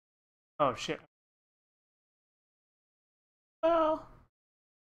Oh shit. Well.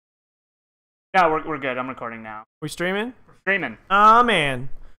 No, we're good. I'm recording now. We streaming? We're streaming. Oh man.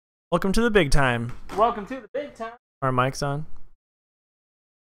 Welcome to the big time. Welcome to the big time. Our mics on?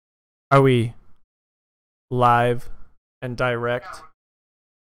 Are we live and direct?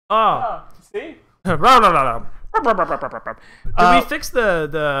 Oh. See? Did we fix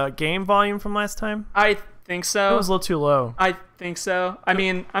the game volume from last time? I think so. It was a little too low. I think so. I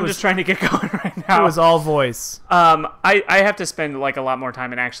mean, I'm just trying to get going right now. It was all voice. I have to spend like a lot more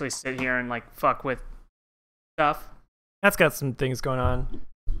time and actually sit here and like fuck with stuff. That's got some things going on.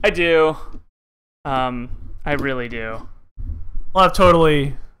 I do. I really do. A lot of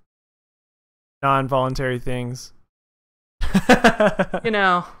totally non-voluntary things. You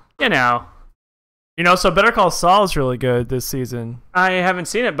know. So Better Call Saul is really good this season. I haven't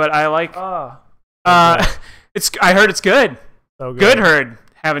seen it, but I like. It's I heard it's good. so good. Good heard.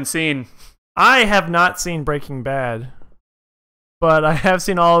 Haven't seen. I have not seen Breaking Bad, but I have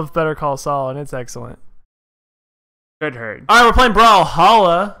seen all of Better Call Saul, and it's excellent. Good heard. All right, we're playing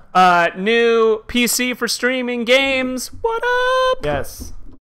Brawlhalla. New PC for streaming games. What up? Yes.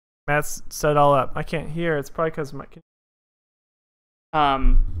 Matt's set it all up. I can't hear. It's probably because my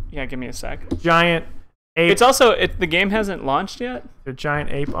Yeah, give me a sec. giant ape. It's also the game hasn't launched yet. Their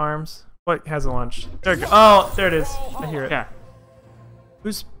giant ape arms. What hasn't launched? There it go. Oh, there it is. I hear it. Yeah,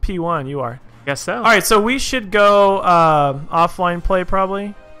 Who's P1? You are. guess so. All right, so we should go offline play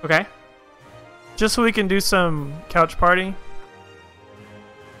probably, Okay. just so we can do some couch party.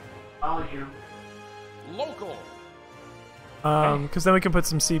 Follow you. Local. Because then we can put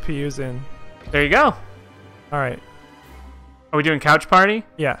some CPUs in. There you go. All right. Are we doing couch party?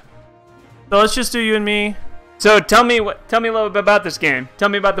 Yeah. So let's just do you and me. So tell me a little bit about this game. Tell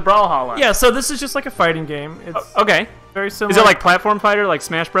me about the Brawlhalla. Yeah, so this is just like a fighting game. It's Okay. very similar. Is it like platform fighter, like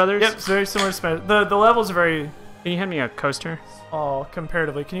Smash Brothers? Yep, it's very similar to Smash. The levels are very Can you hand me a coaster? small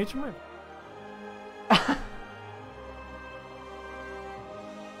comparatively. Can you turn my...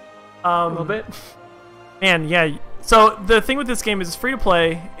 A little bit. And yeah, so the thing with this game is it's free to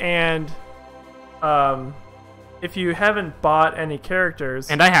play, and if you haven't bought any characters,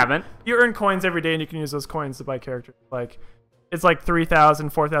 And I haven't. you earn coins every day, and you can use those coins to buy characters. Like, it's like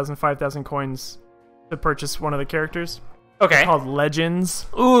 3,000, 4,000, 5,000 coins to purchase one of the characters. Okay. They're called Legends.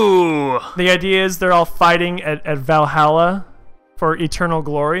 Ooh. The idea is they're all fighting at Valhalla for eternal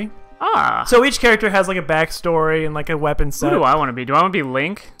glory. Ah. So each character has like a backstory and like a weapon Who set. do I want to be? Do I want to be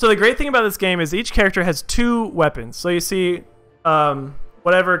Link? So the great thing about this game is each character has two weapons. So you see,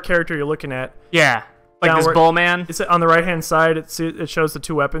 whatever character you're looking at, Yeah. Like this Downward- bull man? it's on the right hand side. It shows the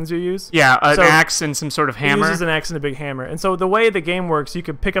two weapons you use. Yeah, an So- axe and some sort of It hammer. uses an axe and a big hammer. And so the way the game works, you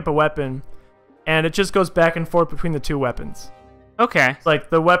can pick up a weapon, and it just goes back and forth between the two weapons. Okay. It's like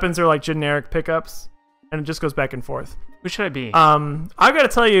the weapons are like generic pickups, and it just goes back and forth. Who should I be? I gotta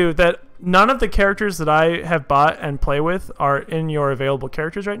tell you that none of the characters that I have bought and play with are in your available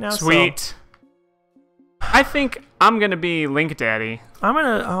characters right now. Sweet. So I think I'm going to be Link Daddy. I'm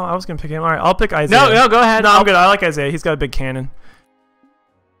gonna. Oh, I was gonna pick him. All right, I'll pick Isaiah. No, go ahead. No, I'm good. I like Isaiah. He's got a big cannon.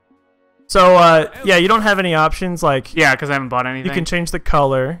 So, yeah, you don't have any options. Like, Yeah, because I haven't bought anything. you can change the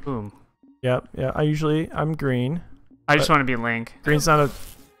color. Boom. Yep. Yeah. I'm green. I just want to be Link. Green's not a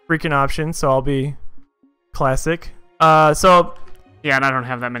freaking option, so I'll be classic. So, Yeah, and I don't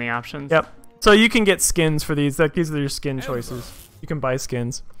have that many options. yep. So you can get skins for these. Like, these are your skin choices. You can buy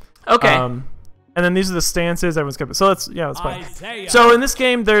skins. Okay. And then these are the stances. Everyone's got. So let's play. So in this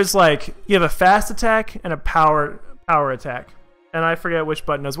game, there's like you have a fast attack and a power attack, and I forget which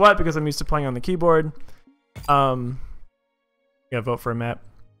button does what because I'm used to playing on the keyboard. You gotta vote for a map.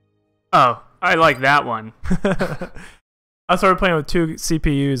 Oh, I like that one. I started playing with two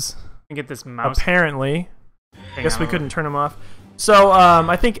CPUs. And get this mouse. Apparently, thing guess out we of couldn't turn them off. So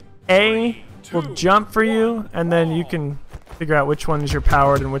I think A will jump for you, and then you can figure out which one's your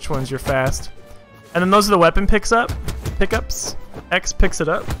powered and which one's your fast. And then those are the weapon pickups. X picks it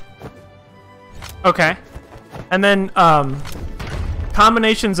up. Okay. And then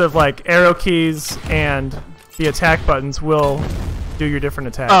combinations of like arrow keys and the attack buttons will do your different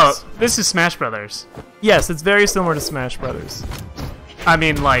attacks. Oh, this is Smash Brothers. Yes, it's very similar to Smash Brothers. I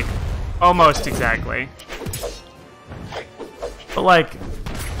mean, like, almost exactly. But like,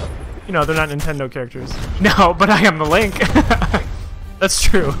 you know, they're not Nintendo characters. No, but I am the Link. That's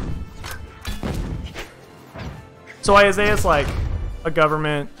true. So Isaiah's like a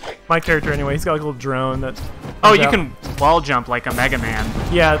government. My character anyway, he's got like a little drone that... Oh, comes you out. can wall jump like a Mega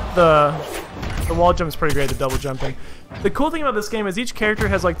Man. Yeah, the wall jump's pretty great, the double jumping. The cool thing about this game is each character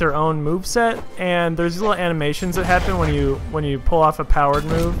has like their own move set, and there's these little animations that happen when you pull off a powered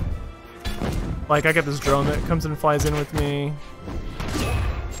move. Like, I got this drone that comes and flies in with me.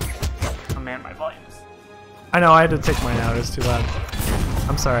 Oh man, my volumes. I know, I had to take mine out. It's too loud.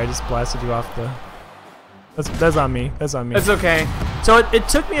 I'm sorry, I just blasted you off the... That's on me. That's on me. It's okay. So it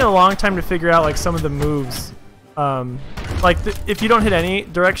took me a long time to figure out like some of the moves. Like if you don't hit any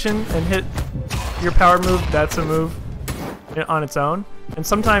direction and hit your power move, that's a move on its own. And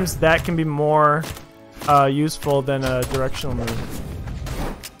sometimes that can be more useful than a directional move.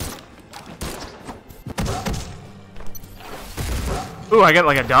 Ooh, I got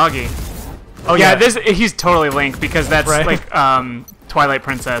like a doggy. Oh yeah, he's totally Link because that's right. like Twilight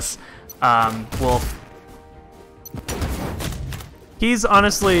Princess Wolf. He's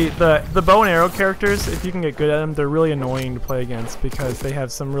honestly the bow and arrow characters. If you can get good at them, they're really annoying to play against because they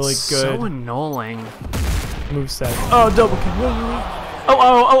have some really good So annoying moveset. Oh, double kick!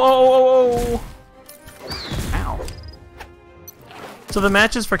 Oh! Ow! So the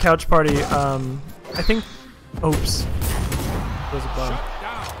matches for Couch Party, I think. Oops. There's a bug.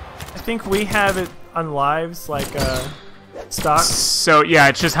 I think we have it on lives like stock. So yeah,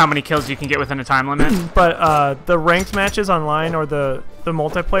 it's just how many kills you can get within a time limit. But the ranked matches online or the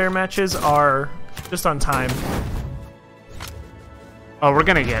multiplayer matches are just on time. Oh, we're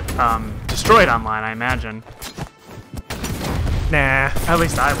gonna get destroyed online, I imagine. Nah. At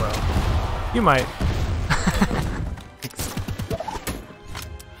least I will. You might.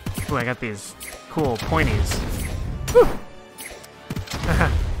 Ooh, I got these cool pointies.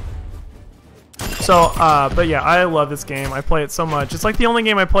 So, but yeah, I love this game. I play it so much. It's like the only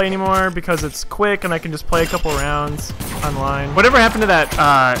game I play anymore because it's quick and I can just play a couple rounds online. Whatever happened to that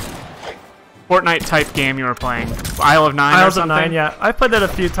Fortnite type game you were playing? Isle of Nine Isles or of something? Nine, yeah. I've played that a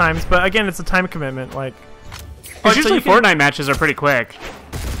few times, but again, it's a time commitment. Like, because usually Fortnite matches are pretty quick.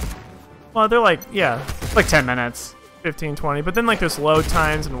 Well, they're like, yeah, like 10 minutes. 15, 20. But then like there's load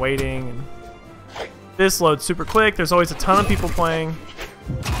times and waiting. And this loads super quick. There's always a ton of people playing.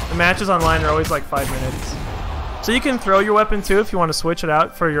 The matches online are always like 5 minutes. So you can throw your weapon too if you want to switch it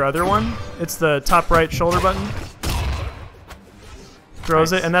out for your other one. It's the top right shoulder button.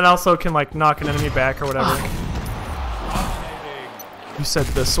 Throws it, and that also can like knock an enemy back or whatever. You said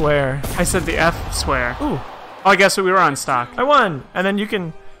the swear. I said the F swear. Ooh. Oh, I guess we were on stock. I won! And then you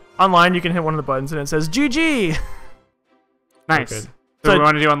can, online you can hit one of the buttons and it says GG! Nice. Okay. So we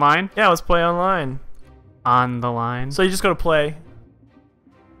want to do online? Yeah, let's play online. On the line. So you just go to play.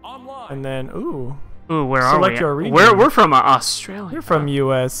 Online. And then, ooh. Ooh, where are Select we? your region. We're from Australia. You're from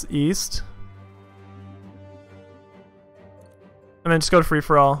US East. And then just go to free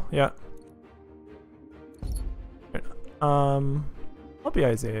for all. Yeah. I'll be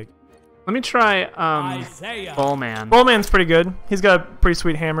Isaiah. Let me try Isaiah. Bullman. Bullman's pretty good. He's got a pretty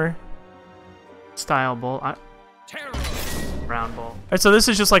sweet hammer. Style bull. Terror. Round bull. Alright, so this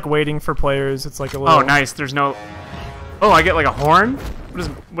is just like waiting for players. It's like a little... Oh, nice. There's no... Oh, I get like a horn?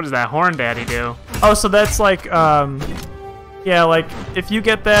 What does that horn daddy do? Oh, so that's like, yeah, like if you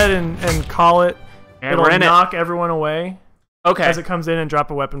get that and call it, Yeah, it'll we're in knock everyone away Okay. as it comes in and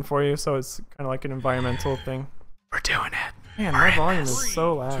drop a weapon for you. So it's kind of like an environmental thing. We're doing it. Man, my volume is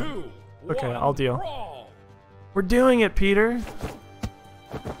so loud. 2, Okay, 1, I'll deal. brawl. We're doing it, Peter.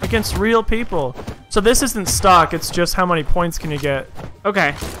 Against real people. So this isn't stock, it's just how many points can you get.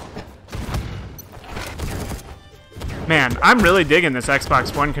 Okay. Man, I'm really digging this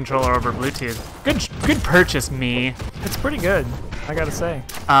Xbox One controller over Bluetooth. Good purchase, me. It's pretty good, I gotta say.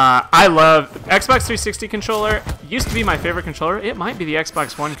 I love Xbox 360 controller. Used to be my favorite controller. It might be the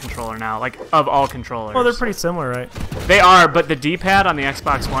Xbox One controller now, like of all controllers. Well, they're pretty similar, right? They are, but the D-pad on the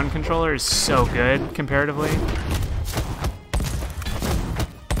Xbox One controller is so good comparatively.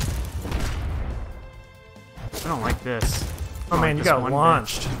 I don't like this. Oh man, you got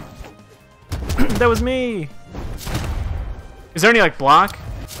launched. That was me. Is there any like block?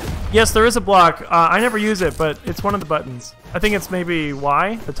 Yes, there is a block. I never use it, but it's one of the buttons. I think it's maybe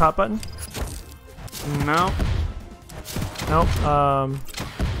Y, the top button. No. Nope.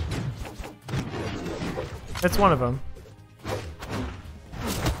 It's one of them.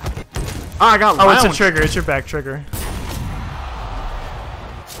 Oh, I got Oh, it's a lounge. trigger. It's your back trigger.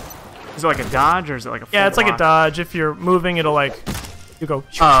 Is it like a dodge or is it like a full Yeah, it's like a block? dodge. If you're moving, it'll like you go.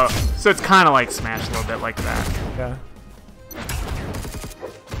 Oh, so it's kind of like Smash a little bit like that. Yeah.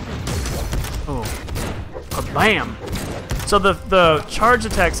 Oh, bam! So the charge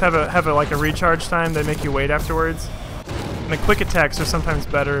attacks have a like a recharge time. They make you wait afterwards. And the quick attacks are sometimes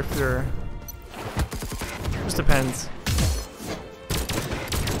better if you're. Just depends.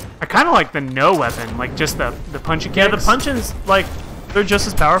 I kind of like the no weapon, like just the punchy kicks. Yeah, the punch-ins like they're just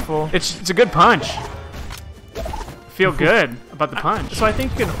as powerful. It's a good punch. Feel good about about the punch? So I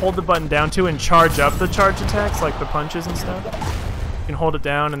think you can hold the button down too and charge up the charge attacks, like the punches and stuff. You can hold it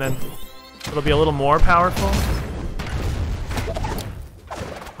down and then it'll be a little more powerful.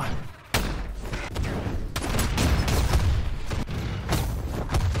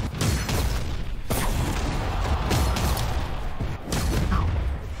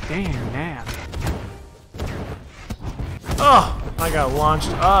 Damn, man. Oh, I got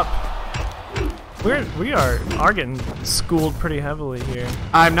launched up. We are getting schooled pretty heavily here.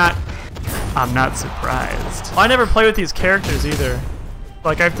 I'm not surprised. I never play with these characters either.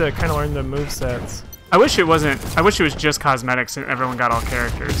 Like I have to kind of learn the movesets. I wish it wasn't. I wish it was just cosmetics and everyone got all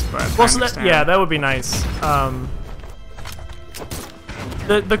characters. But Well, so that would be nice.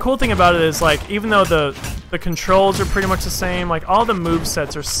 The cool thing about it is like even though the controls are pretty much the same, like all the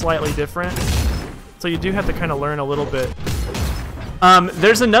movesets are slightly different. So you do have to kind of learn a little bit.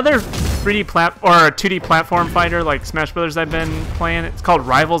 There's another 3D or a 2D platform fighter like Smash Brothers I've been playing. It's called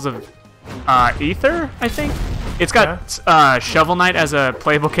Rivals of Ether, I think. It's got Shovel Knight as a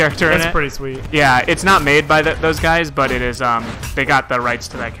playable character in it. That's pretty sweet. Yeah, it's not made by those guys, but it is. They got the rights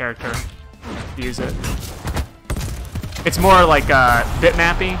to that character to use it. It's more like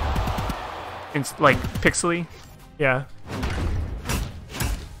bitmappy. It's like pixely. Yeah.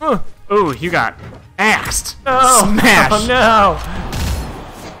 Ooh, you got axed. No. Smash. Oh no.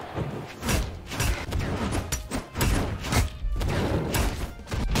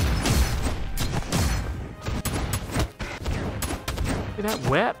 Look at that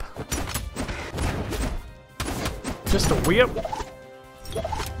whip. Just a whip.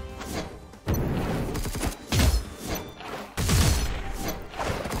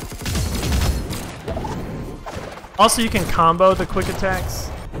 Also, you can combo the quick attacks.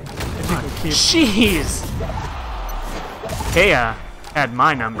 If you can keep. Jeez. Kea had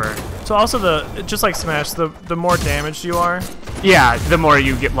my number. So also just like Smash, the more damaged you are. Yeah, the more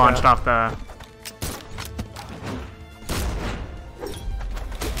you get launched off the.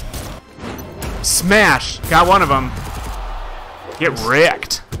 Smash! Got one of them. Get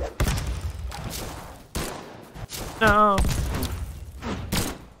wrecked. No.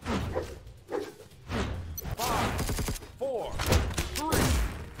 5, 4, 3, 2.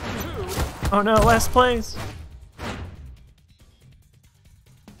 Oh no, last place.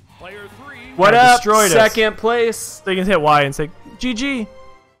 Player 3. What Yeah, up? destroyed us. Second place. So you can hit Y and say GG.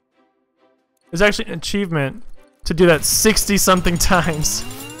 There's actually an achievement to do that 60-something times.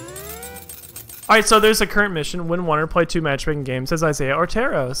 Alright, so there's a current mission. Win one or play 2 matchmaking games as Isaiah or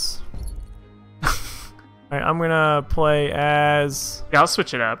Teros. Alright, I'm gonna play as... Yeah, I'll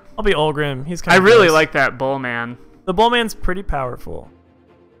switch it up. I'll be Olgrim. He's kind I of really nice. like that bull man. The Bullman's pretty powerful.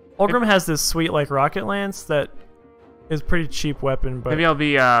 Olgrim has this sweet, like, rocket lance that is a pretty cheap weapon, but... Maybe I'll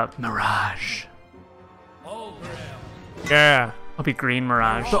be Mirage. Yeah. I'll be Green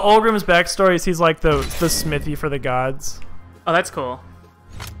Mirage. So Olgrim's backstory is he's like the smithy for the gods. Oh, that's cool.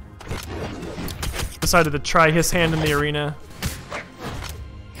 Decided to try his hand in the arena.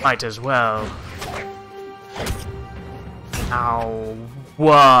 Might as well. Ow.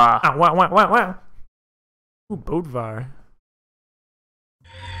 Wah. Ah, wow, wow, wow, wow. Ooh, Bodvar.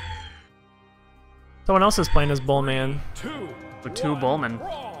 Someone else is playing as Bullman. 2. With 2 Bullman.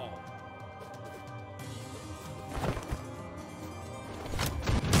 Brawl.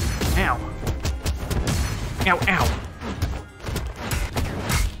 Ow. Ow, ow.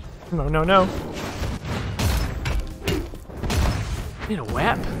 No, no, no. Need a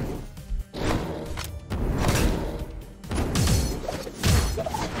whip.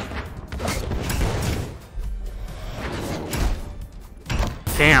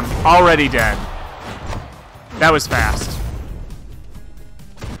 Damn, already dead. That was fast.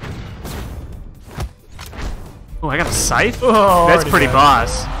 Oh, I got a scythe? Oh, That's already pretty dead.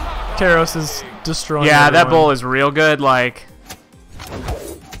 boss. Teros is destroying Yeah, that everyone. bull is real good, like...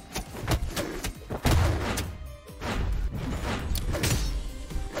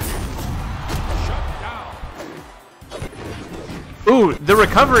 Shut down. Ooh, the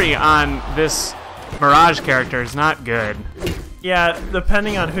recovery on this Mirage character is not good. Yeah,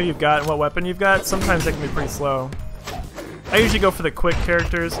 depending on who you've got and what weapon you've got, sometimes they can be pretty slow. I usually go for the quick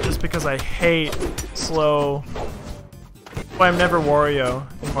characters just because I hate slow... Well, I'm never Wario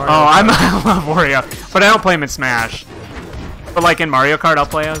in Mario Oh, Kart. I love Wario, but I don't play him in Smash. But like in Mario Kart, I'll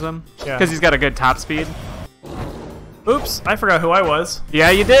play as him Yeah. because he's got a good top speed. Oops, I forgot who I was. Yeah,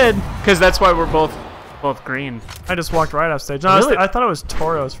 you did, because that's why we're both green. I just walked right off stage. No, Really? I thought it was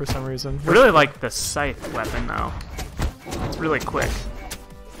Tauros for some reason. I really like the scythe weapon though. It's really quick,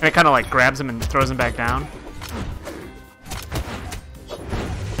 and it kind of like grabs him and throws him back down.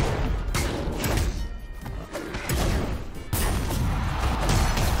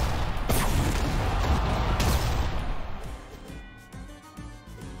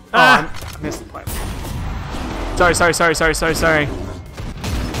 Missed the platform. Sorry.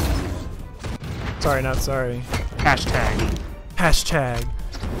 Sorry, not sorry. Hashtag. Hashtag.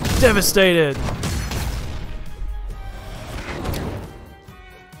 Devastated.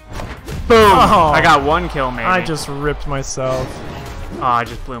 Boom! Oh, I got 1 kill, maybe. I just ripped myself. Oh, I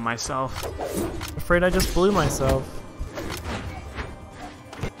just blew myself. Afraid I just blew myself.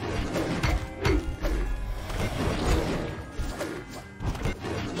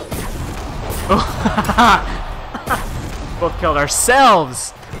 Both killed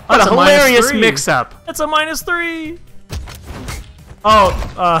ourselves. What That's a a hilarious -3. mix-up. That's a -3.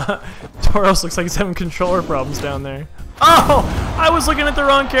 Oh, Toros looks like he's having controller problems down there. Oh, I was looking at the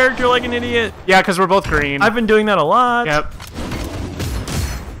wrong character like an idiot. Yeah, because we're both green. I've been doing that a lot. Yep.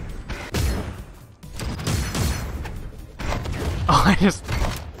 Oh, I just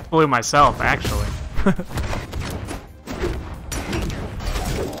blew myself, actually.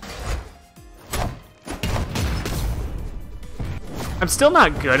 I'm still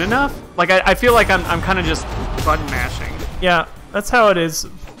not good enough. Like, I feel like I'm kind of just button mashing. Yeah, that's how it is.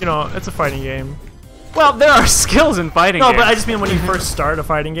 You know, it's a fighting game. Well, there are skills in fighting No, games. but I just mean when you first start a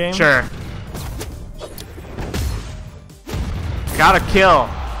fighting game. Sure. Got a kill.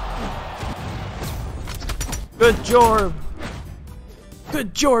 Good Jorb.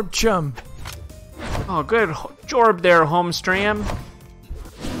 Good Jorb, chum. Oh, good Jorb there, Holmstram.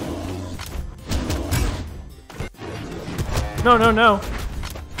 No, no, no.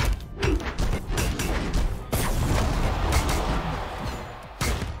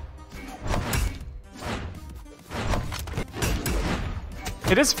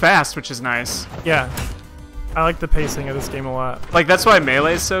 It is fast, which is nice. Yeah. I like the pacing of this game a lot. Like, that's why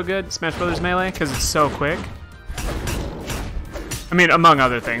Melee is so good, Smash Brothers Melee, because it's so quick. I mean, among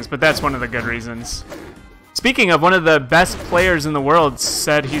other things, but that's one of the good reasons. Speaking of, one of the best players in the world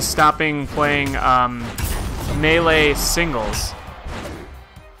said he's stopping playing Melee singles.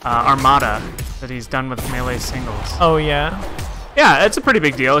 Armada, that he's done with Melee singles. Oh, yeah? Yeah, it's a pretty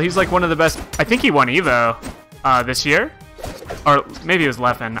big deal. He's like one of the best. I think he won Evo this year. Or maybe it was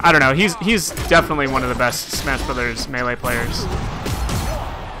Leffen. I don't know. He's definitely one of the best Smash Brothers Melee players.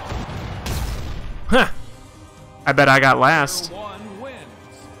 Huh. I bet I got last.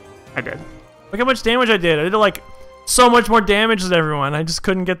 I did. Look how much damage I did. I did like so much more damage than everyone. I just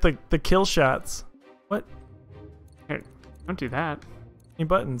couldn't get the kill shots. What? Here, don't do that. Any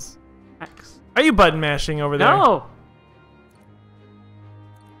buttons? X. Are you button mashing over there? No.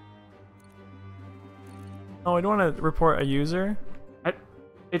 Oh, I don't want to report a user. I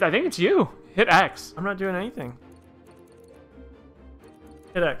think it's you. Hit X. I'm not doing anything.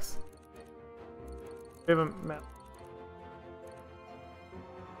 Hit X. We have a map.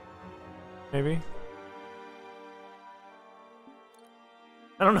 Maybe.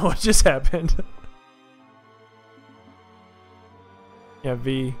 I don't know what just happened. Yeah,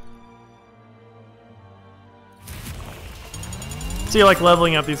 V. So you're like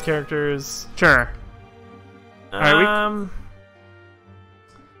leveling up these characters. Sure. Alright,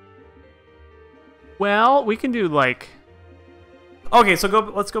 well, we can do like. Okay, so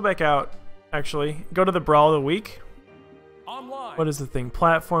let's go back out. Actually, go to the Brawl of the Week. Online. What is the thing?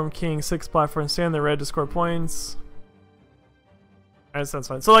 Platform King, 6 platforms, stay on the red to score points. That sounds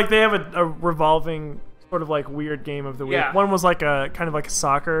fun. So like they have a revolving sort of like weird game of the week. Yeah. One was like a kind of like a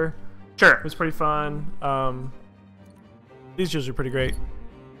soccer. Sure. It was pretty fun. These usually pretty great.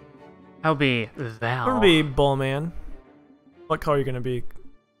 I'll be Val. I'm gonna be Bullman. What color are you gonna be?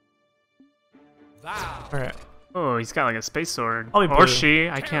 Val. Alright. Oh, he's got like a space sword. I'll be Or blue. she,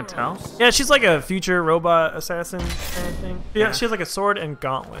 I can't tell. Yeah, she's like a future robot assassin kind of thing. Yeah, Yeah. she has like a sword and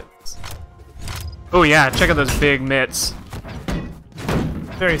gauntlets. Oh yeah, check out those big mitts.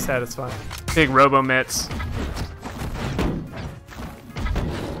 Very satisfying. Big robo mitts.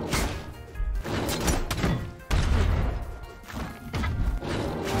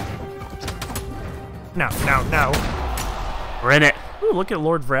 No, no, no. We're in it. Ooh, look at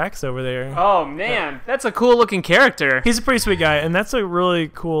Lord Vrax over there. Oh man, that's a cool looking character. He's a pretty sweet guy, and that's a really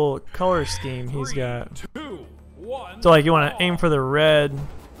cool color scheme he's got. 2, 1. So like you want to aim for the red.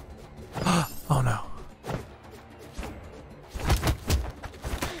 Oh no.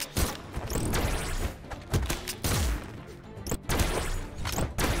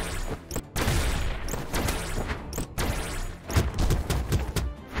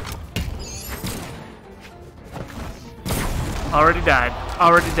 Already died.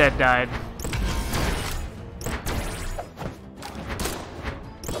 Already dead died.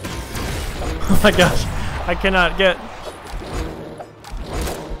 Oh my gosh. I cannot get.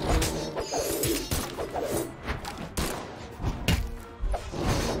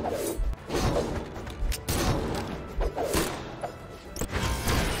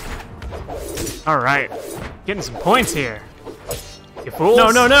 All right, getting some points here. You fools.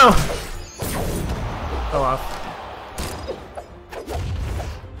 No, no, no! Fell off.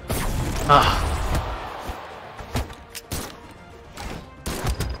 Ah.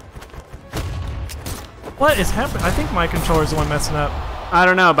 What is happening? I think my controller's the one messing up. I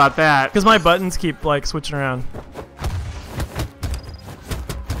don't know about that. Because my buttons keep, like, switching around.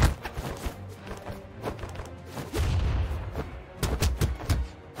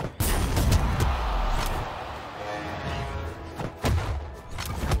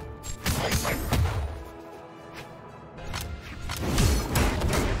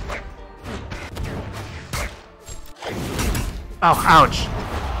 Oh, ouch.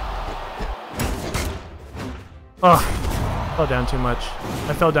 Oh, fell down too much.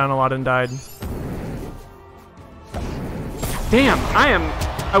 I fell down a lot and died. Damn,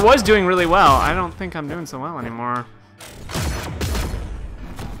 I was doing really well. I don't think I'm doing so well anymore.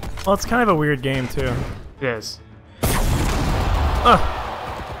 Well, it's kind of a weird game, too. It is.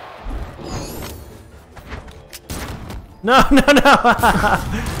 No, no, no!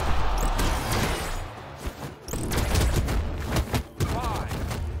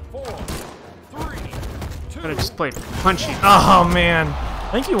 Gotta just play punchy. Oh, man. I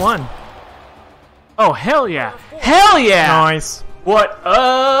think you won. Oh, hell yeah. Hell yeah! Nice. What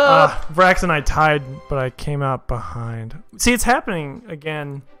up? Vrax and I tied, but I came out behind. See, it's happening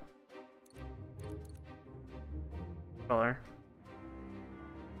again. Color.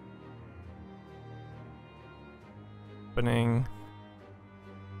 Happening.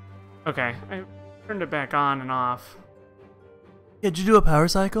 Okay, I turned it back on and off. Yeah, did you do a power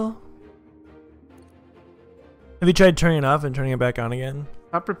cycle? Have you tried turning it off and turning it back on again?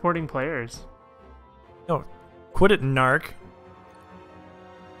 Stop reporting players. Oh, quit it, narc.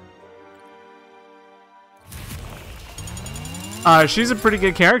 She's a pretty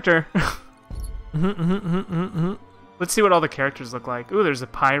good character. Mm-hmm. Let's see what all the characters look like. Ooh, there's a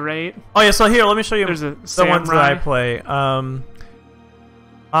pirate. Oh yeah, so here, let me show you There's a the ones that I samurai. play.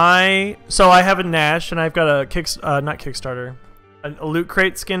 I have a Nash and I've got a not Kickstarter, a loot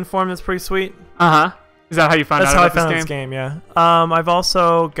crate skin form that's pretty sweet. Uh-huh. Is that how you found That's out how I about found this this game? game, yeah. I've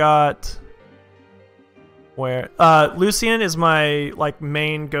also got Lucian is my like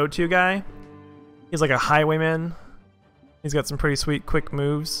main go-to guy. He's like a highwayman. He's got some pretty sweet quick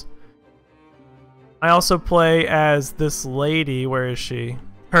moves. I also play as this lady. Where is she?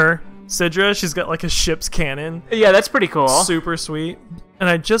 Her, Sidra. She's got like a ship's cannon. Yeah, that's pretty cool. Super sweet. And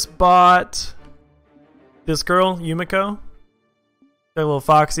I just bought this girl, Yumiko. Got little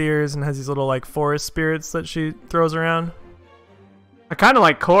fox ears and has these little like forest spirits that she throws around. I kind of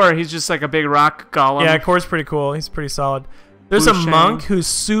like Core. He's just like a big rock golem. Yeah, Core's pretty cool. He's pretty solid. There's a Wushang. monk who's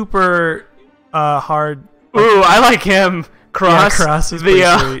super hard. Ooh, I like him. Cross. Yeah, Cross is the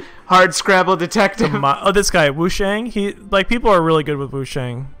pretty sweet. hard Scrabble detective. This guy, Wushang. He like people are really good with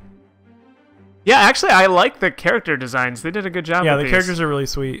Wushang. Yeah, actually, I like the character designs. They did a good job. Yeah, with the these. characters are really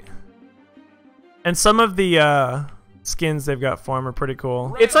sweet. And some of the skins they've got for him are pretty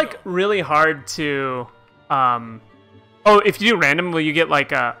cool. It's like really hard to. Oh, if you do random, will you get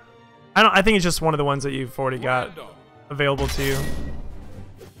like a? I think it's just one of the ones that you've already got available to you.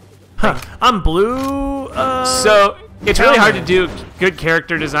 Huh. I'm blue. So it's really hard to do good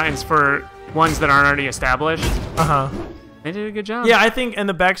character designs for ones that aren't already established. They did a good job. Yeah, I think, and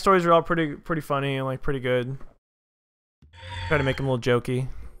the backstories are all pretty funny and like pretty good. Try to make them a little jokey.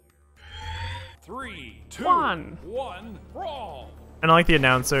 3, 2, One. 1, brawl! And I like the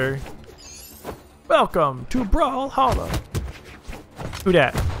announcer. Welcome to Brawlhalla. Who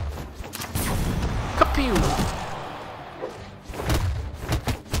dat? Kapew.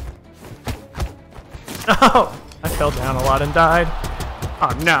 Oh, I fell down a lot and died.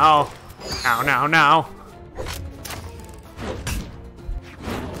 Oh no! No! No! No!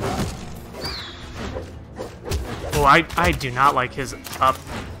 Oh, I do not like his up.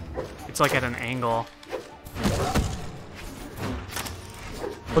 It's like at an angle.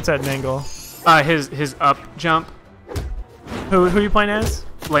 What's that an angle? His up jump. Who are you playing as?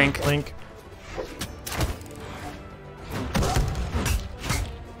 Link. Link.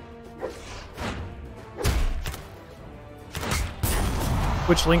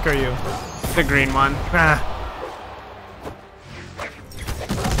 Which Link are you? The green one. Ah.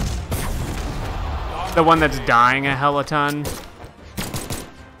 The one that's dying a hella ton.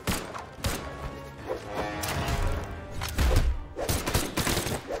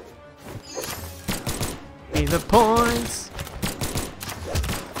 Give me the points.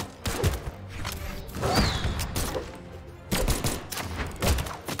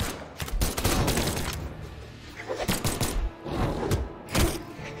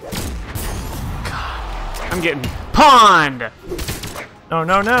 I'm getting pawned. No,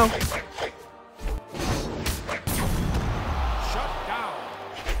 no, no. Shut down.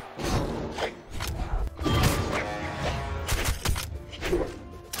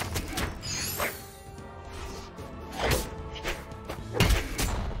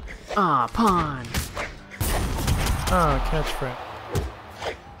 Ah, pawn. Oh, catch friend.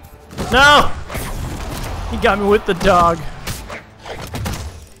 No! He got me with the dog.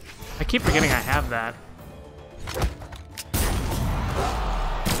 I keep forgetting I have that.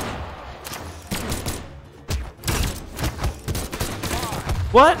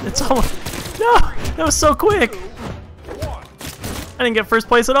 What? It's almost... No! That was so quick! I didn't get first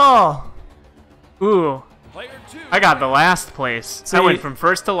place at all! Ooh, Player 2. I got the last place. See, I went from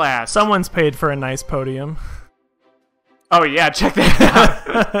first to last. Someone's paid for a nice podium. Oh yeah, check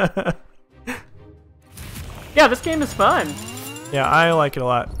that out. Yeah, this game is fun. Yeah, I like it a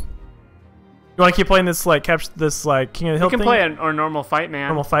lot. You want to keep playing this, like, capture this, like, King of the Hill You can thing? play our normal fight, man.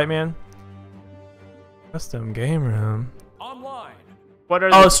 Normal fight, man. Custom game room. Online. What are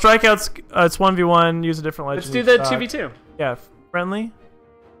Oh, the... strikeouts. It's 1v1. Use a different legend. Let's do the 2v2. Yeah, friendly.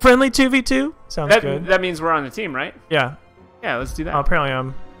 Friendly 2v2. Sounds good. That means we're on the team, right? Yeah. Yeah, let's do that. Oh, apparently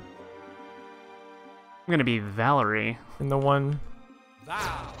I'm gonna be Valerie. in the one.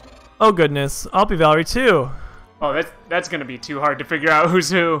 Val. Oh goodness, I'll be Valerie too. Oh, that's gonna be too hard to figure out who's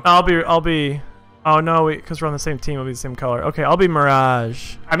who. I'll be. Oh no, because we're on the same team. We'll be the same color. Okay, I'll be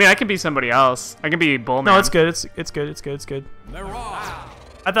Mirage. I mean, I can be somebody else. I can be Bullman. No, it's good. It's good. It's good. It's good. Mirage.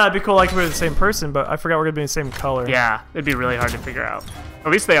 I thought it'd be cool like if we were the same person, but I forgot we're gonna be the same color. Yeah, it'd be really hard to figure out.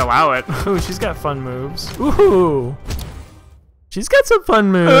 At least they allow it. Ooh, she's got fun moves. Ooh. She's got some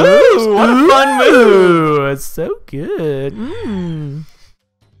fun moves. Ooh, what a fun Ooh, it's so good. Mm.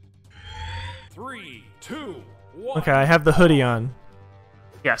 3, 2, 1. Okay, I have the hoodie on.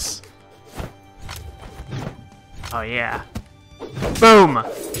 Yes. Oh yeah. Boom!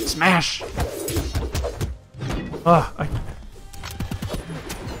 Smash! Oh,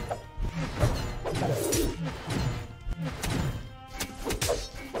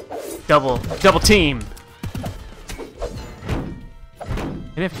 Double team.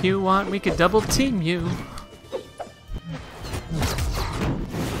 And if you want, we could double team you.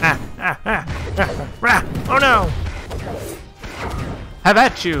 Oh no! Have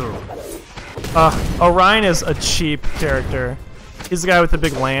at you. Orion is a cheap character. He's the guy with the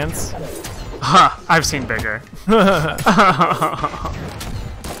big lance. Huh, I've seen bigger.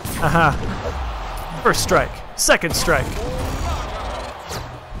 First strike. Second strike.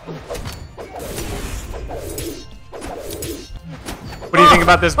 What do you think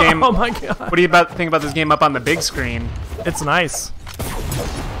about this game? Oh my god. What do you think about this game up on the big screen? It's nice.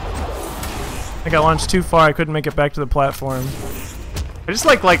 I got launched too far. I couldn't make it back to the platform. I just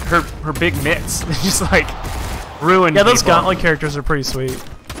like her big mitts. They just like ruin. Yeah, those people. gauntlet characters are pretty sweet.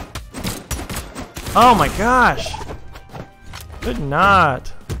 Oh my gosh. Could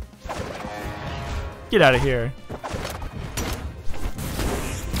not. Get out of here.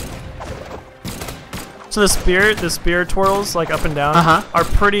 So the spear twirls like up and down are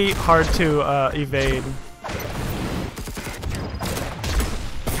pretty hard to evade.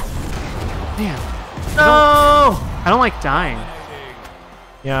 Man, No! I don't like dying.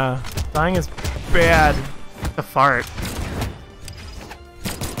 Yeah, dying is bad. The fart.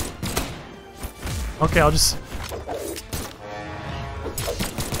 Okay, I'll just.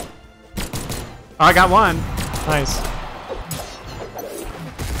 Oh, I got one. Nice.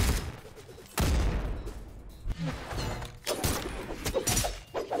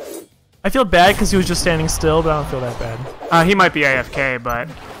 I feel bad because he was just standing still, but I don't feel that bad. He might be AFK, but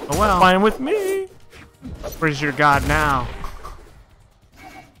oh well. Fine with me. Where's your god now?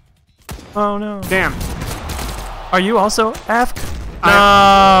 Oh no. Damn. Are you also AFK?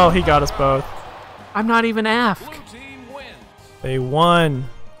 No, he got us both. I'm not even AFK. Blue team wins. They won.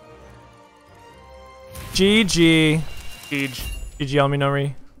 GG. Siege. GG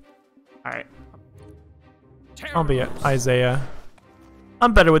Alminori. Alright. I'll be Isaiah.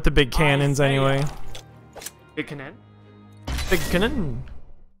 I'm better with the big cannons anyway. Big cannon. Big cannon.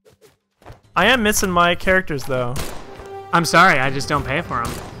 I am missing my characters though. I'm sorry, I just don't pay for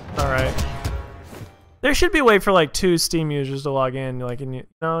them. Alright. There should be a way for like 2 Steam users to log in, like in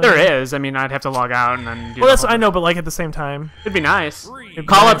There is. I mean, I'd have to log out and then do Well, that's the whole I know, but like at the same time. It'd be nice. 3,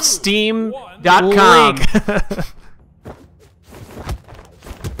 Call up 2, steam.com. Link.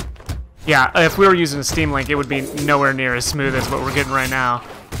 Yeah, if we were using a Steam Link, it would be nowhere near as smooth as what we're getting right now.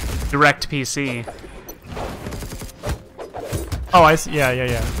 Direct PC. Oh, I see.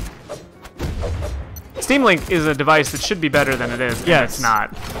 Yeah. Steam Link is a device that should be better than it is, and Yes. it's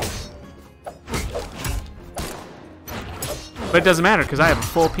not. But it doesn't matter because I have a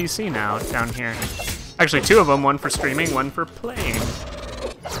full PC now down here. Actually, 2 of them, one for streaming, one for playing.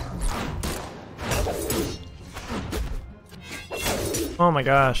 Oh my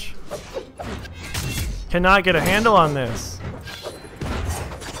gosh. Cannot get a handle on this.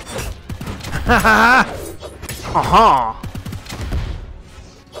 Uh-huh.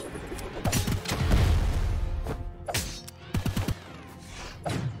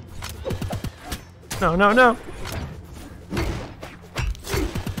 No, no, no.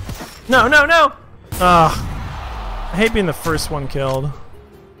 No, no, no! Ugh. I hate being the first one killed.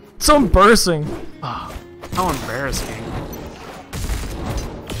 It's so embarrassing. Oh, how embarrassing.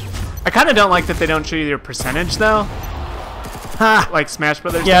 I kind of don't like that they don't show you your percentage, though. Ha! Like Smash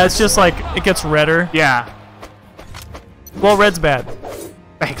Brothers. Yeah, it's just like, it gets redder. Yeah. Well, red's bad.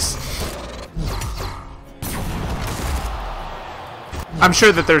 Thanks. I'm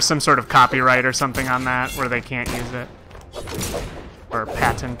sure that there's some sort of copyright or something on that where they can't use it. Or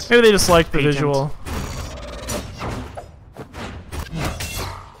patent. Maybe they just like the Patent. visual.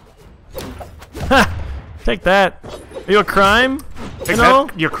 Ha! Take that. Are you a crime? Take You know?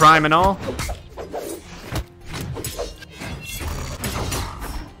 that, your crime and all.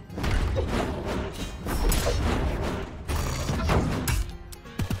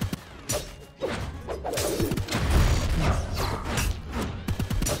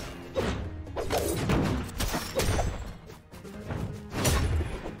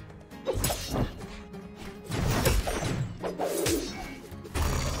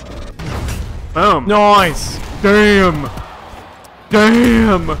 Boom. Nice. Damn.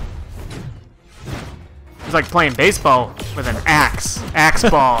 Damn. It's like playing baseball with an axe. Axe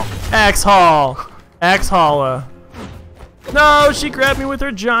ball. Axe Hall. Axe Halla. No, she grabbed me with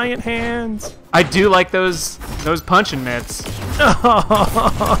her giant hands. I do like those punching mitts.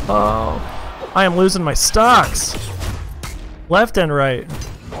 Oh, I am losing my stocks. Left and right.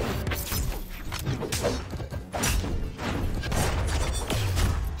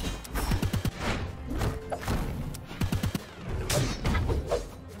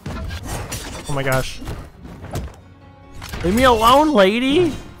 Oh my gosh. Leave me alone,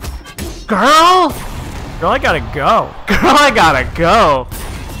 lady. Girl! Girl, I gotta go. Girl, I gotta go.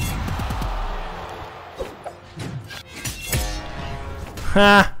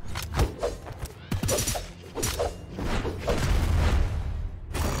 Ha.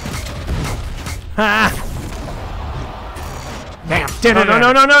 Ha. Damn. No, no,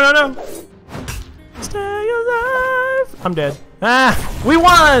 no, no, no, no, no. Stay alive. I'm dead. Ah, we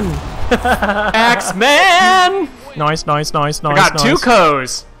won. Axe-Man! Nice, nice, nice, nice. I got nice. 2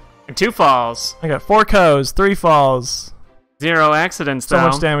 Ko's and 2 falls. I got 4 Ko's, 3 falls. 0 accidents, So though.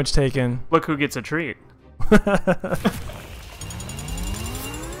 much damage taken. Look who gets a treat.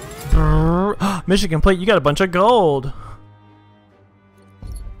 Mission complete. You got a bunch of gold.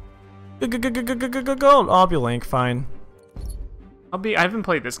 Gold. I'll be Link. Fine. I haven't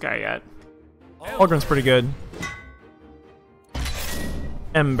played this guy yet. Orgrim's pretty good.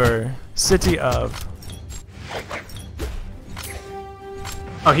 Ember. City of.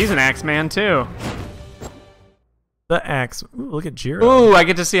 Oh, he's an Axe-Man, too. The axe. Ooh, look at Jiro. Ooh, I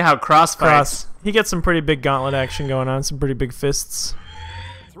get to see how Cross fights. He gets some pretty big gauntlet action going on. Some pretty big fists.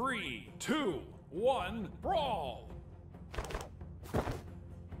 3, 2, 1, brawl!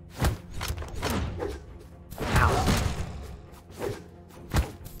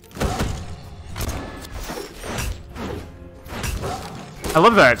 I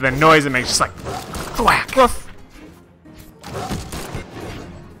love the noise it makes, just like thwack. Woof.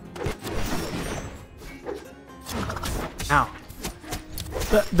 Ow.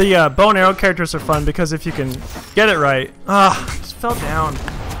 The bow and arrow characters are fun because if you can get it right. Ah, just fell down.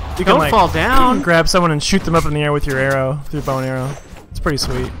 You Don't can, fall down. Grab someone and shoot them up in the air with your arrow, with your bow and arrow. It's pretty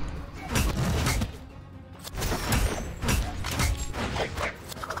sweet.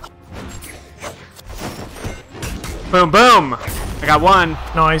 Boom, boom. I got 1.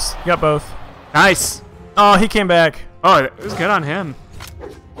 Nice. You got both. Nice. Oh, he came back. Oh, it was good on him.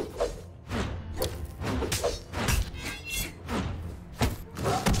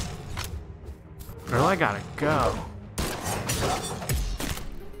 Girl, I gotta go.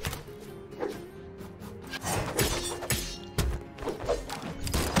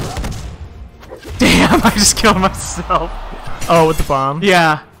 Damn, I just killed myself. Oh, with the bomb.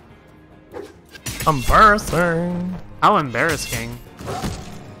 Yeah. Embarrassing. How embarrassing.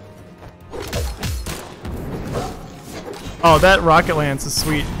 Oh, that rocket lance is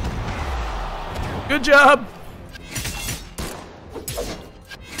sweet. Good job.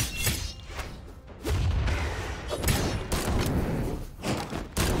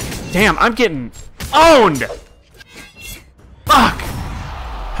 Damn, I'm getting owned.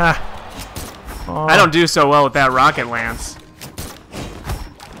 Ha. Oh. I don't do so well with that rocket lance.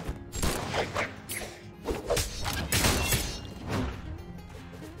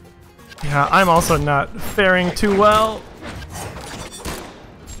 Yeah, I'm also not faring too well.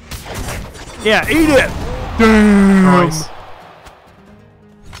 Yeah, eat it! Damn! Nice.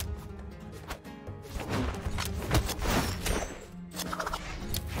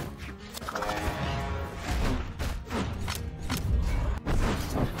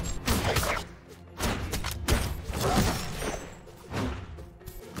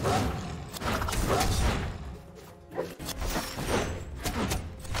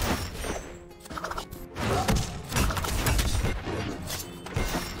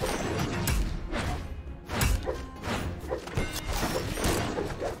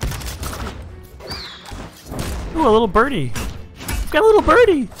 Ooh, a little birdie. I've got a little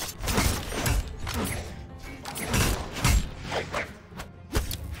birdie.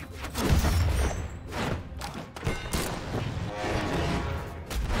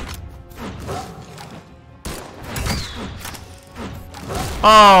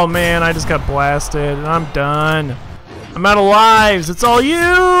 Oh man, I just got blasted and I'm done. I'm out of lives. It's all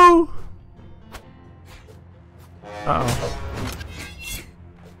you. Uh-oh.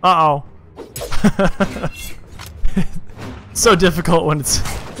 Uh-oh. So difficult when it's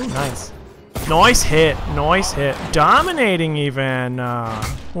nice. Nice hit. Nice hit. Dominating even.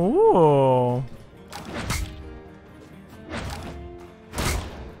 Ooh.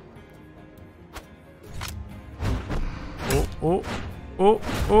 Oh, oh, oh,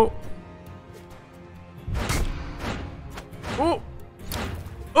 oh. Oh.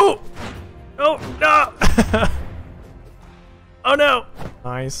 Oh. Oh, no. Oh, no.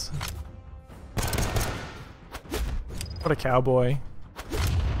 Nice. What a cowboy.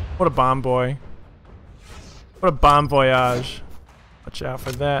 What a bomb boy. What a bomb voyage. Watch out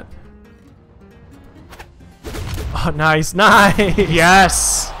for that. Oh, nice, nice.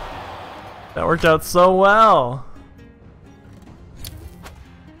 Yes. That worked out so well.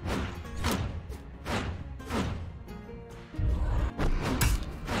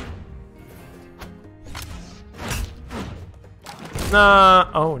 Nah.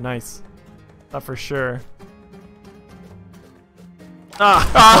 Oh, nice. Not for sure.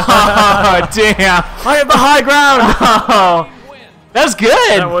 Oh, damn. I hit the high ground. Oh, that was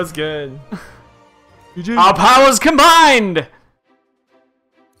good. That was good. Our powers combined.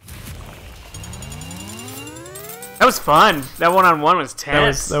 That was fun. That one-on-one was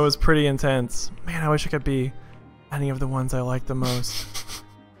tense. That was pretty intense. Man, I wish I could be any of the ones I like the most.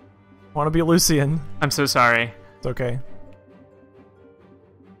 I want to be Lucian. I'm so sorry. It's okay.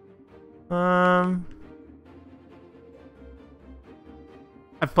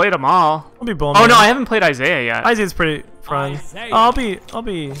 I've played them all. I'll be Bullman. Oh no, I haven't played Isaiah yet. Isaiah's pretty fun. I'll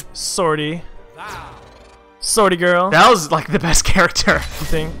be Sorty. Sorty girl. That was like the best character. You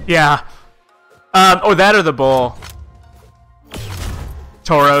think? Yeah. Oh, that or the bull.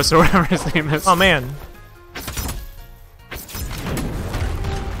 Tauros or whatever his name is. Oh man.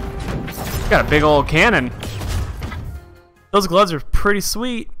 Got a big old cannon. Those gloves are pretty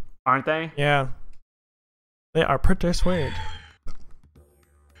sweet. Aren't they? Yeah. They are pretty sweet.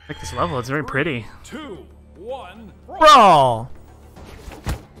 I like this level, it's very pretty. 2, 1, Brawl!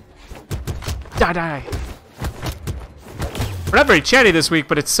 Die. We're not very chatty this week,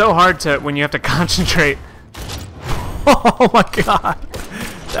 but it's so hard to when you have to concentrate. Oh my god.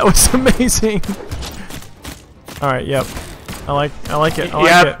 That was amazing. Alright, yep. I like it. I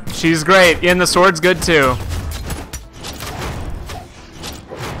like it. She's great. And the sword's good too.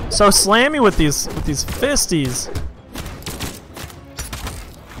 So slammy with these fisties.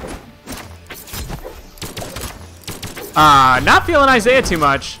 Not feeling Isaiah too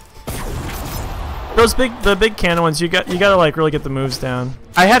much. The big cannon ones, you gotta like really get the moves down.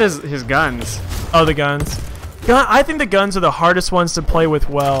 I had his guns. Oh, the guns. I think the guns are the hardest ones to play with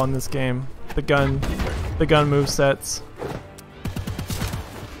well in this game. The gun move sets.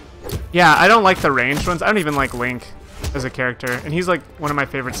 Yeah, I don't like the ranged ones. I don't even like Link as a character, and he's like one of my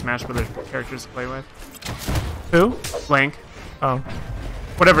favorite Smash Brothers characters to play with. Who? Link. Oh.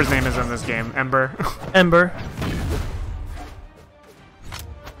 Whatever his name is in this game. Ember. Ember.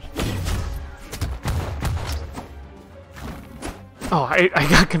 Oh, I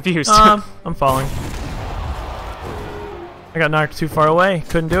got confused. I'm falling. I got knocked too far away.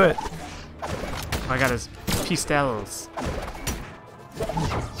 Couldn't do it. Oh, I got his pistels.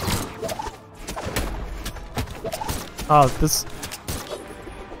 Oh, this...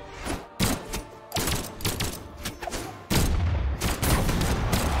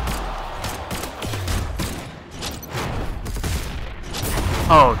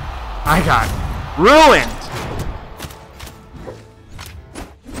 Oh, I got ruined.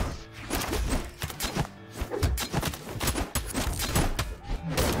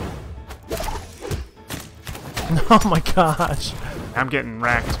 Oh my gosh. I'm getting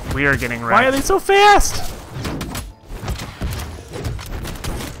wrecked. We are getting wrecked. Why are they so fast?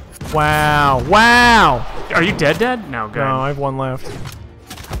 Wow. Wow. Are you dead? No, good. No, I have one left.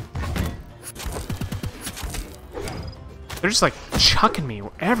 They're just like chucking me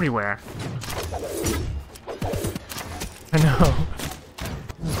everywhere. I know.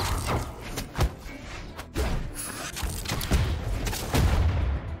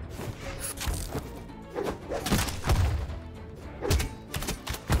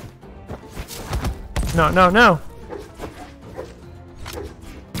 No, no, no.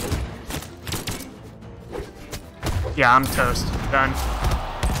 Yeah, I'm toast. Done.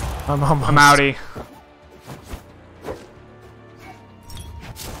 I'm almost. I'm outie.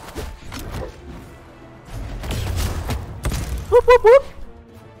 Whoop, whoop, whoop.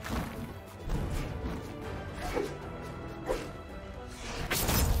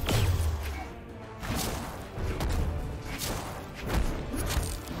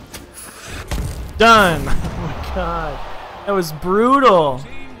 Done. Oh my god. That was brutal.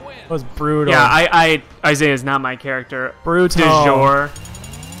 That was brutal. Yeah, Isaiah's not my character. Brutal. Du jour.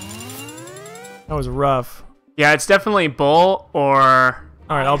 That was rough. Yeah, it's definitely Bull or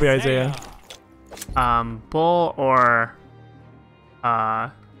Alright, I'll be Isaiah. Bull or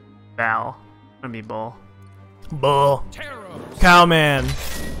Val. I'm gonna be Bull. Bull. Cowman.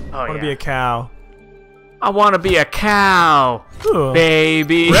 Oh, I want to yeah. be a cow. I want to be a cow, Ooh.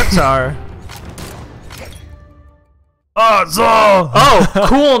 baby. Reptar. Oh, Zol! Oh,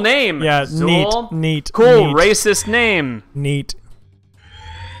 cool name. Yeah, Zol. neat. Cool, neat. racist name. Neat.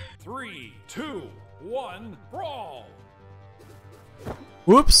 3, 2, 1, brawl!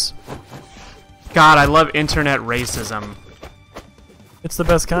 Whoops. God, I love internet racism. It's the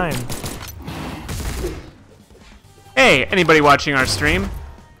best kind. Hey, anybody watching our stream,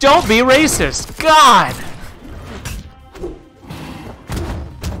 don't be racist. God.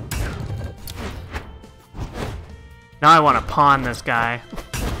 Now I want to pawn this guy.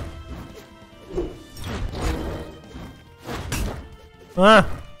 Ah.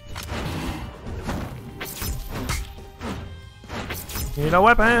 Need a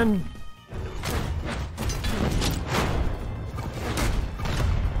weapon.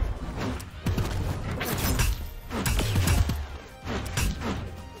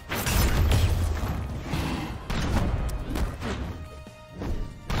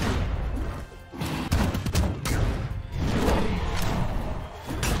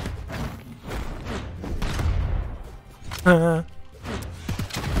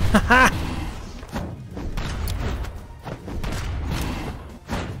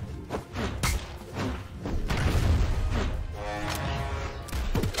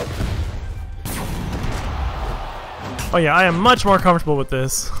 Oh yeah, I am much more comfortable with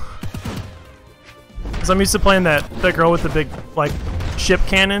this. Cause I'm used to playing that girl with the big like ship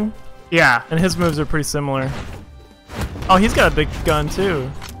cannon, Yeah. and his moves are pretty similar. Oh, he's got a big gun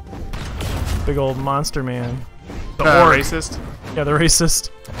too. Big old monster man. The orc. Racist. Yeah, the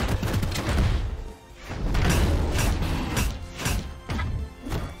racist.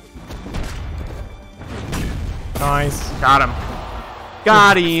 Nice. Got him.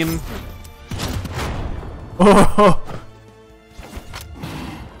 Got him. Oh.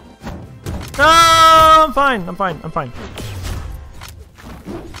 No, I'm fine. I'm fine. I'm fine.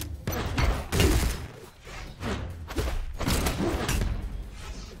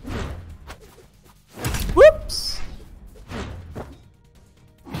 Whoops.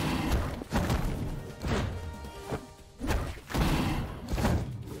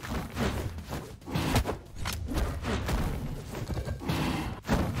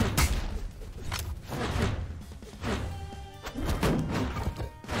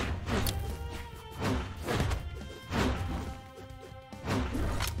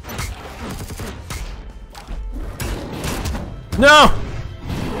 No!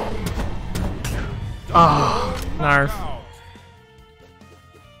 Oh, narf.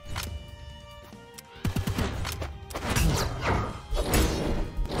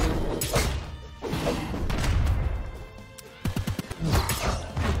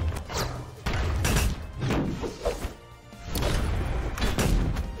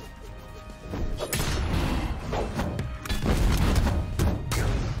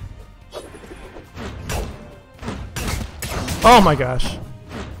 Oh my gosh.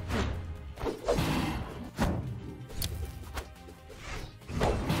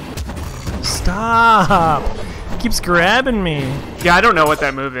 Stop! keeps grabbing me. Yeah, I don't know what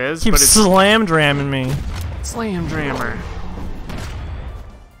that move is. Keeps but it's slam dramming me. Slam Drammer.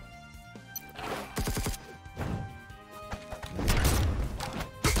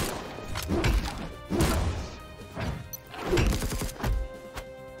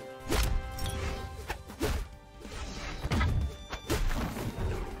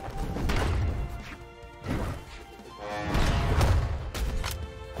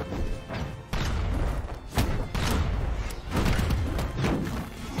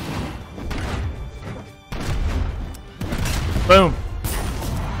 Boom.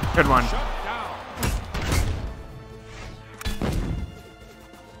 Good one.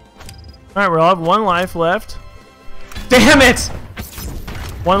 Alright, we'll have 1 life left. Damn it!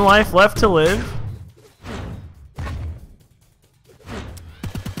 1 life left to live.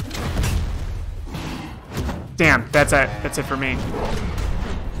 Damn, that's it. That's it for me.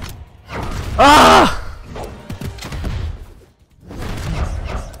 Ah!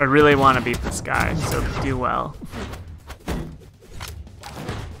 I really want to beat this guy, so do well.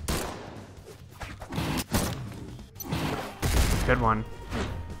 Good one.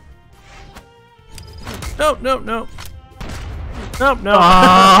 Nope, nope, nope. Nope, nope.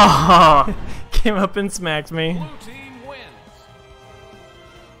 Oh! Came up and smacked me. Blue team wins.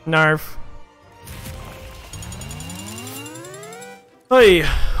 Narf. Oi,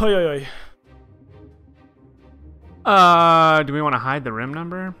 oi, oi, oi. Do we want to hide the room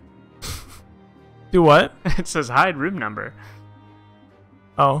number? Do what? It says hide room number.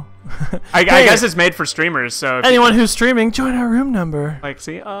 Oh. I Hey, guess it's made for streamers, so if anyone who's streaming, join our room number. like,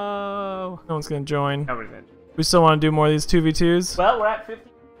 see, oh, No one's gonna join. nobody's in. We still want to do more of these 2v2s. Well, we're at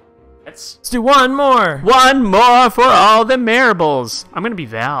 50. Let's do one more. one more for all the marbles. I'm gonna be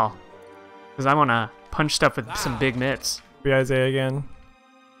Val, because I want to punch stuff with some big mitts. Be Isaiah again.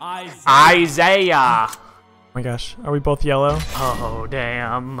 Isaiah. Oh my gosh, are we both yellow? Oh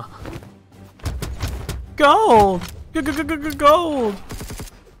damn. Gold. Gold.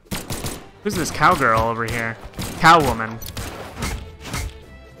 Who's this cowgirl over here? Cowwoman.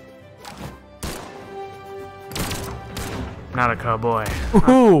 I'm not a cowboy.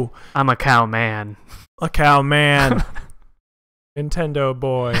 Ooh, I'm a cow man. a cow man. Nintendo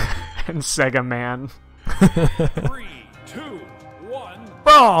boy. And Sega man. 3, 2, 1.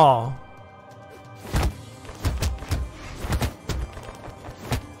 Brawl.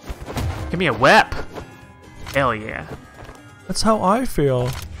 Give me a whip. Hell yeah. That's how I feel.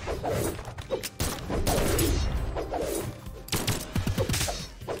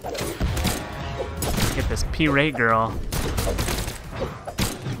 Get this P-Ray girl.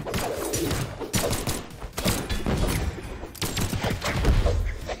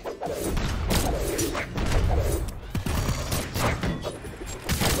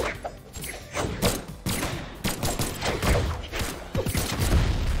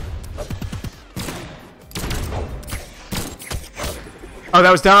 Oh, that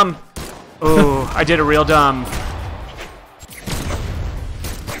was dumb. Oh, I did a real dumb.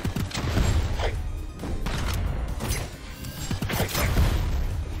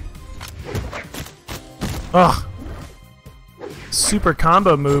 Ugh. Super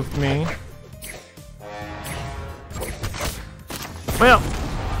combo moved me. Well,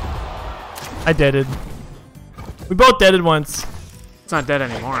 I deaded. We both deaded once. It's not dead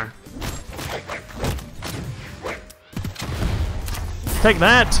anymore. Take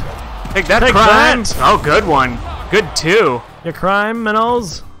that. Take that, Take crime. that. Oh, good one. Good two. You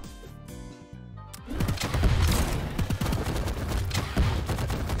criminals.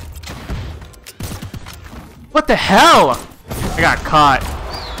 What the hell? I got caught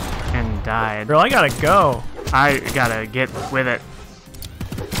and died. Girl, I gotta go. I gotta get with it.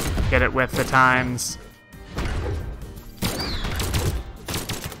 Get it with the times.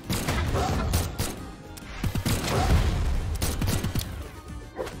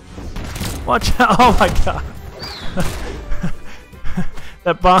 Watch out. Oh my god.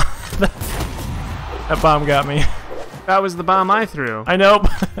 That bomb. That bomb got me. That was the bomb I threw. I know.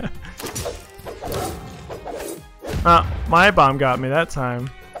 My bomb got me that time.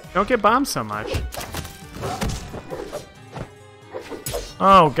 Don't get bombed so much.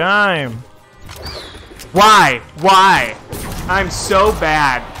 Oh, Gaim. Why? Why? I'm so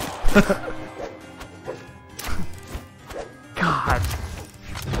bad. God.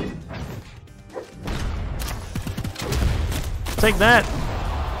 Take that.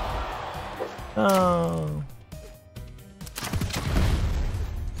 Oh.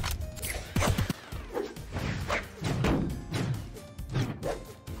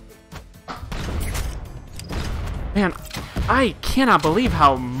 Man, I cannot believe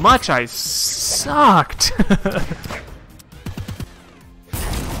how much I sucked.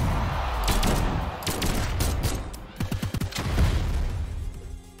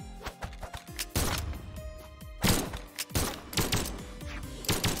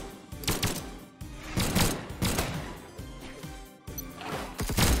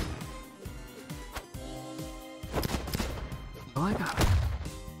 Oh my god.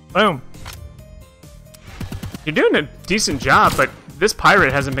 Boom. You're doing a decent job, but this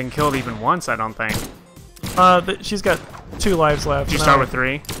pirate hasn't been killed even once, I don't think. She's got 2 lives left. Did you start with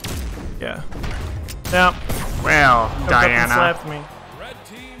 3? Yeah. Yep. Well, Diana. Slapped me. Red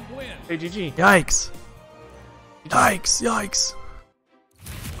team wins. Hey, GG. Yikes. Yikes. Yikes.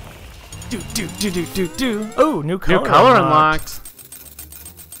 Do. Oh, new color. New color unlocked.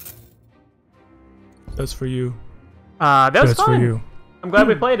 That's for you. That was That's fun. for you. I'm glad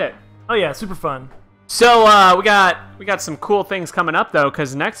we played it. Oh yeah, super fun. So we got some cool things coming up though,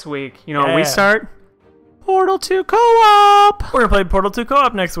 because next week, you know, we start Portal 2 co-op. We're gonna play Portal 2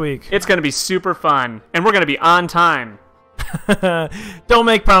 co-op next week. It's gonna be super fun, and we're gonna be on time. Don't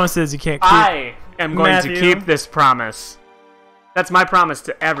make promises you can't keep. I am going Matthew. to keep this promise. That's my promise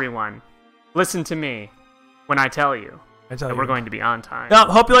to everyone. Listen to me when I tell you that we're going to be on time. Yeah,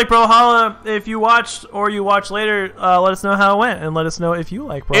 hope you like Brawlhalla. If you watched or you watch later, let us know how it went, and let us know if you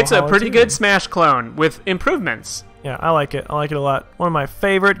like Brawlhalla. It's a pretty too. good Smash clone with improvements. Yeah, I like it. I like it a lot. One of my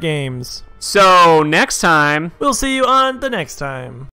favorite games. So next time, We'll see you on the next time.